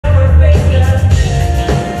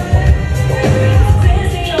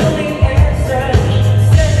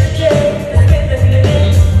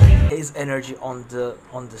energy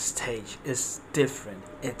on the stage is different.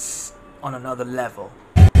 It's on another level.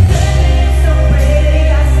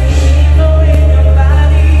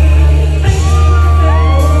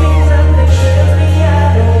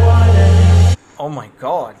 Oh my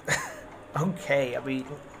god. Okay, I mean,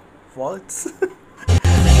 what?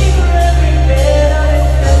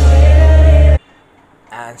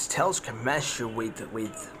 And Stell's chemistry with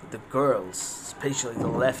the girls, especially the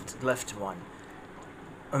left one,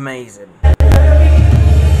 amazing.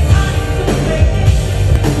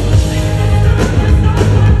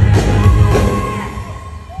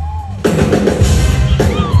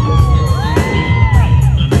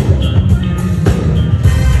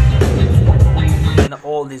 And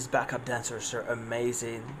all these backup dancers are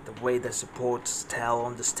amazing. The way they support Stell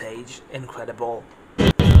on the stage, incredible.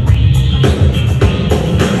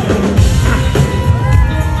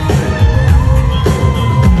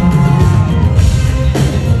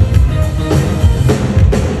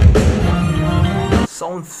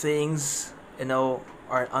 Some things, you know,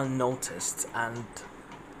 are unnoticed, and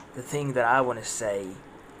the thing that I want to say,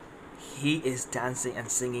 he is dancing and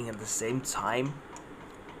singing at the same time.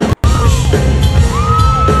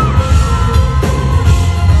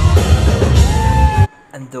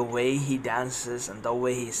 And the way he dances and the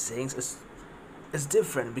way he sings is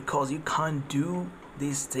different, because you can't do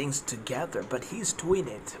these things together, but he's doing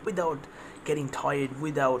it without getting tired,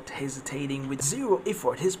 without hesitating, with zero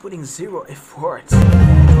effort. He's putting zero effort.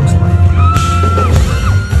 Looks like.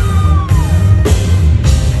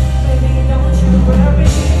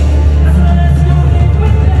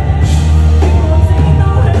 Oh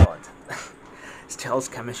my god. Stell's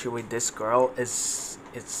chemistry with this girl it's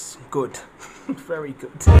good. Very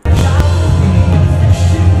good.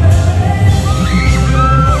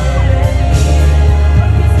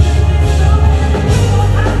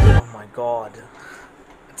 God,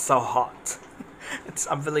 it's so hot.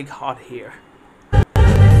 I'm feeling hot here. Oh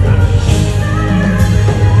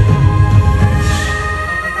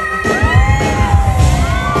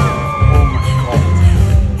my god.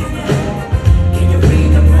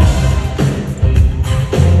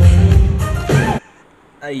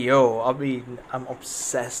 Hey yo, I mean, I'm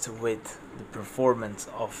obsessed with the performance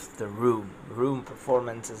of the room. Room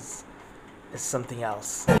performance is something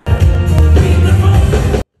else.